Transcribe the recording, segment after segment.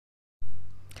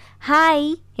Hi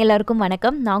எல்லாருக்கும்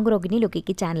வணக்கம். நாங்கள் ரோகிணி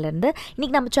லொக்கிக்கு சேனல்லேருந்து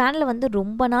இன்றைக்கி நம்ம சேனலில் வந்து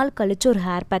ரொம்ப நாள் கழிச்சு ஒரு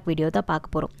ஹேர் பேக் வீடியோ தான்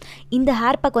பார்க்க போகிறோம். இந்த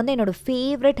ஹேர் பேக் வந்து என்னோடய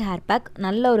ஃபேவரட் ஹேர் பேக்.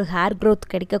 நல்ல ஒரு ஹேர் க்ரோத்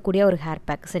கிடைக்கக்கூடிய ஒரு ஹேர்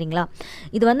பேக். சரிங்களா,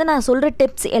 இது வந்து நான் சொல்கிற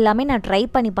டிப்ஸ் எல்லாமே நான் ட்ரை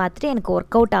பண்ணி பார்த்துட்டு எனக்கு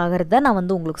ஒர்க் அவுட் ஆகிறத நான்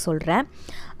வந்து உங்களுக்கு சொல்கிறேன்.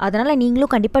 அதனால்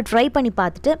நீங்களும் கண்டிப்பாக ட்ரை பண்ணி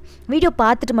பார்த்துட்டு வீடியோ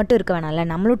பார்த்துட்டு மட்டும் இருக்க வேணாம்ல,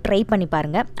 நம்மளும் ட்ரை பண்ணி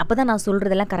பாருங்கள். அப்போ தான் நான்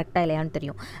சொல்கிறதெல்லாம் கரெக்டாக இல்லையான்னு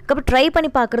தெரியும். அதுக்கப்புறம் ட்ரை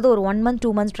பண்ணி பார்க்குறது ஒரு 1 month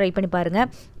 2 months ட்ரை பண்ணி பாருங்கள்.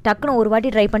 டக்குன்னு ஒரு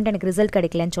வாட்டி ட்ரை பண்ணிட்டு எனக்கு ரிசல்ட்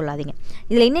கிடைக்கலன்னு சொல்லாதீங்க.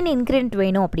 இதில் என்னென்ன இன்க்ரீடியன்ட்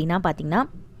வேணும் அப்படின்னா பார்த்தீங்கன்னா,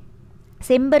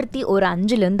 செம்பருத்தி ஒரு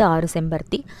 5லேருந்து 6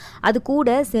 செம்பருத்தி, அது கூட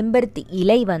செம்பருத்தி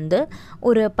இலை வந்து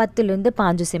ஒரு 10லேருந்து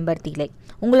 15 செம்பருத்தி இலை.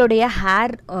 உங்களுடைய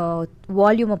ஹேர்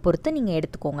வால்யூமை பொறுத்து நீங்கள்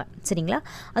எடுத்துக்கோங்க. சரிங்களா,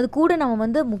 அது கூட நம்ம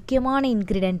வந்து முக்கியமான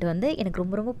இன்க்ரீடியன்ட் வந்து எனக்கு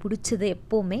ரொம்ப ரொம்ப பிடிச்சது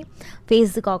எப்போவுமே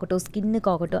ஃபேஸுக்காகட்டும்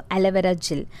ஸ்கின்னுக்காகட்டும் அலோவேரா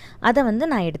ஜெல், அதை வந்து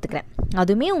நான் எடுத்துக்கிறேன்.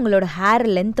 அதுவுமே உங்களோட ஹேர்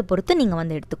லென்த்தை பொறுத்து நீங்கள்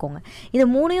வந்து எடுத்துக்கோங்க. இது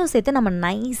மூணையும் சேர்த்து நம்ம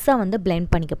நைஸாக வந்து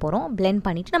பிளெண்ட் பண்ணிக்க போகிறோம். பிளெண்ட்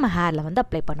பண்ணிவிட்டு நம்ம ஹேரில் வந்து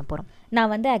அப்ளை பண்ண போகிறோம்.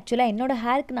 நான் வந்து ஆக்சுவலாக என்னோடய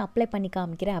ஹேருக்கு நான் அப்ளை பண்ணி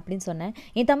காமிக்கிறேன் அப்படின்னு சொன்னேன்.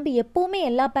 என் தம்பி எப்போவுமே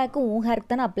எல்லா பேக்கும் உன்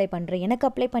ஹேருக்கு தானே அப்ளை பண்ணுறேன், எனக்கு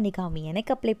அப்ளை பண்ணி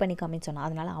காமின்னு சொன்னான்.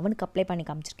 அதனால் அவனுக்கு அப்ளை பண்ணி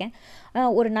காமிச்சிருக்கேன்.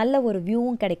 ஒரு நல்ல ஒரு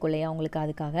வியூவும் கிடைக்கும் இல்லையா உங்களுக்கு.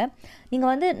 அதுக்காக நீங்கள்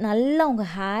வந்து நல்லா உங்கள்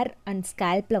ஹேர் அண்ட்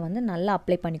ஸ்கேல்ப்பில் வந்து நல்லா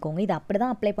அப்ளை பண்ணிக்கோங்க. இது அப்படி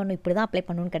தான் அப்ளை பண்ணணும், இப்படி தான் அப்ளை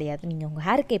பண்ணணும்னு கிடையாது. நீங்கள் உங்கள்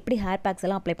ஹேருக்கு எப்படி ஹேர் பேக்ஸ்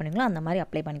எல்லாம் அப்ளை பண்ணுவீங்களோ அந்த மாதிரி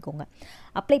அப்ளை பண்ணிக்கோங்க.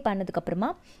 அப்ளை பண்ணதுக்கப்புறமா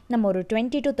நம்ம ஒரு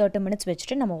 20 to 30 minutes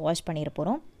வச்சுட்டு நம்ம வாஷ் பண்ணிட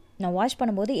போகிறோம். நான் வாஷ்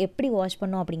பண்ணும்போது எப்படி வாஷ்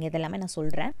பண்ணணும் அப்படிங்கிறது எல்லாமே நான்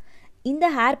சொல்கிறேன். இந்த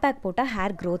ஹேர் பேக் போட்டால்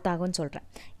ஹேர் க்ரோத் ஆகும்னு சொல்கிறேன்.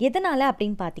 எதனால்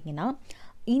அப்படின்னு பார்த்தீங்கன்னா,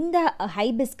 இந்த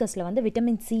ஹைபிஸ்கஸில் வந்து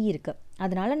விட்டமின் சி இருக்குது.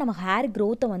 அதனால் நம்ம ஹேர்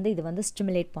க்ரோத்தை வந்து இது வந்து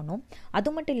ஸ்டிமுலேட் பண்ணும்.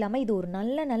 அது மட்டும் இல்லாமல் இது ஒரு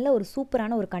நல்ல ஒரு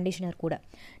சூப்பரான ஒரு கண்டிஷனர் கூட.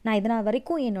 நான் இதனால்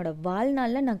வரைக்கும் என்னோடய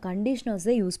வாழ்நாளில் நான்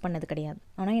கண்டிஷ்னர்ஸே யூஸ் பண்ணது கிடையாது.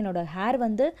 ஆனால் என்னோடய ஹேர்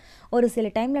வந்து ஒரு சில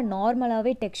டைமில்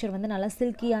நார்மலாகவே டெக்ஸ்சர் வந்து நல்லா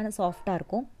சில்கியான சாஃப்டாக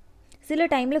இருக்கும். சில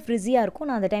டைமில் ஃப்ரிஸியாக இருக்கும்.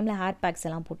 நான் அந்த டைமில் ஹேர் பேக்ஸ்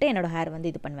எல்லாம் போட்டு என்னோடய ஹேர்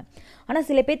வந்து இது பண்ணுவேன். ஆனால்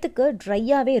சில பேர்த்துக்கு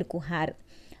ட்ரையாகவே இருக்கும் ஹேர்.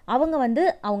 அவங்க வந்து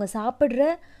அவங்க சாப்பிட்ற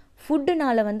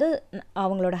ஃபுட்டுனால வந்து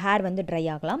அவங்களோட ஹேர் வந்து ட்ரை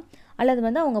ஆகலாம், அல்லது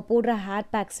வந்து அவங்க போடுற ஹேர்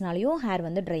பேக்ஸ்னாலையும் ஹேர்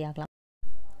வந்து ட்ரை ஆகலாம்.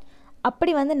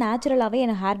 அப்படி வந்து நேச்சுரலாகவே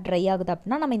என் ஹேர் ட்ரை ஆகுது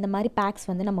அப்படின்னா நம்ம இந்த மாதிரி பேக்ஸ்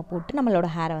வந்து நம்ம போட்டு நம்மளோட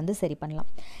ஹேரை வந்து சரி பண்ணலாம்.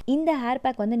 இந்த ஹேர்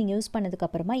பேக் வந்து நீங்கள் யூஸ்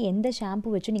பண்ணதுக்கப்புறமா எந்த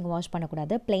ஷாம்பு வச்சு நீங்கள் வாஷ்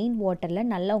பண்ணக்கூடாது. ப்ளெயின்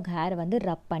வாட்டரில் நல்லா உங்கள் ஹேரை வந்து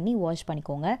ரப் பண்ணி வாஷ்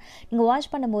பண்ணிக்கோங்க. நீங்கள்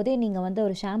வாஷ் பண்ணும்போதே நீங்கள் வந்து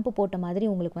ஒரு ஷாம்பு போட்ட மாதிரி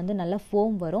உங்களுக்கு வந்து நல்லா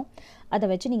ஃபோம் வரும். அதை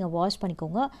வச்சு நீங்கள் வாஷ்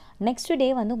பண்ணிக்கோங்க. நெக்ஸ்ட் டே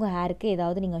வந்து உங்கள் ஹேருக்கு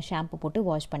ஏதாவது நீங்கள் ஷாம்பு போட்டு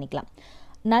வாஷ் பண்ணிக்கலாம்.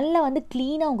 நல்லா வந்து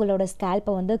க்ளீனாக உங்களோட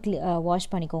ஸ்கேல்ப்பை வந்து வாஷ்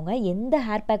பண்ணிக்கோங்க. எந்த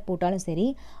ஹேர் பேக் போட்டாலும் சரி,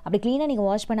 அப்படி க்ளீனாக நீங்கள்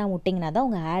வாஷ் பண்ணாமல் விட்டிங்கன்னா தான்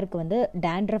உங்கள் ஹேருக்கு வந்து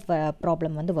டேண்ட்ரஃப்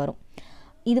ப்ராப்ளம் வந்து வரும்.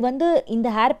 இது வந்து இந்த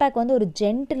ஹேர் பேக் வந்து ஒரு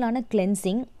ஜென்டிலான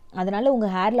கிளென்சிங். அதனால்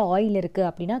உங்கள் ஹேரில் ஆயில் இருக்குது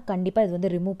அப்படின்னா கண்டிப்பாக இது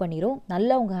வந்து ரிமூவ் பண்ணிடும்.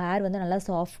 நல்லா உங்கள் ஹேர் வந்து நல்லா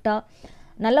சாஃப்டாக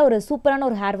நல்லா ஒரு சூப்பரான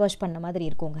ஒரு ஹேர் வாஷ் பண்ண மாதிரி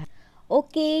இருக்குங்க.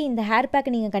 ஓகே, இந்த ஹேர்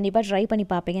பேக்கை நீங்கள் கண்டிப்பாக ட்ரை பண்ணி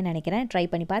பார்ப்பீங்கன்னு நினைக்கிறேன். ட்ரை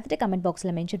பண்ணி பார்த்துட்டு கமெண்ட்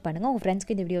பாக்ஸில் மென்ஷன் பண்ணுங்கள். உங்கள்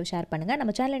ஃப்ரெண்ட்ஸ்க்கு இந்த வீடியோ ஷேர் பண்ணுங்கள்.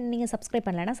 நம்ம சேனலை நீங்கள் சப்ஸ்கிரைப்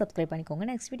பண்ணலைன்னா சப்ஸ்கிரைப்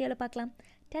பண்ணிக்கோங்க. நெக்ஸ்ட் வீடியோவில் பார்க்கலாம்.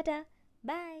 டாடா,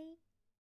 பாய்.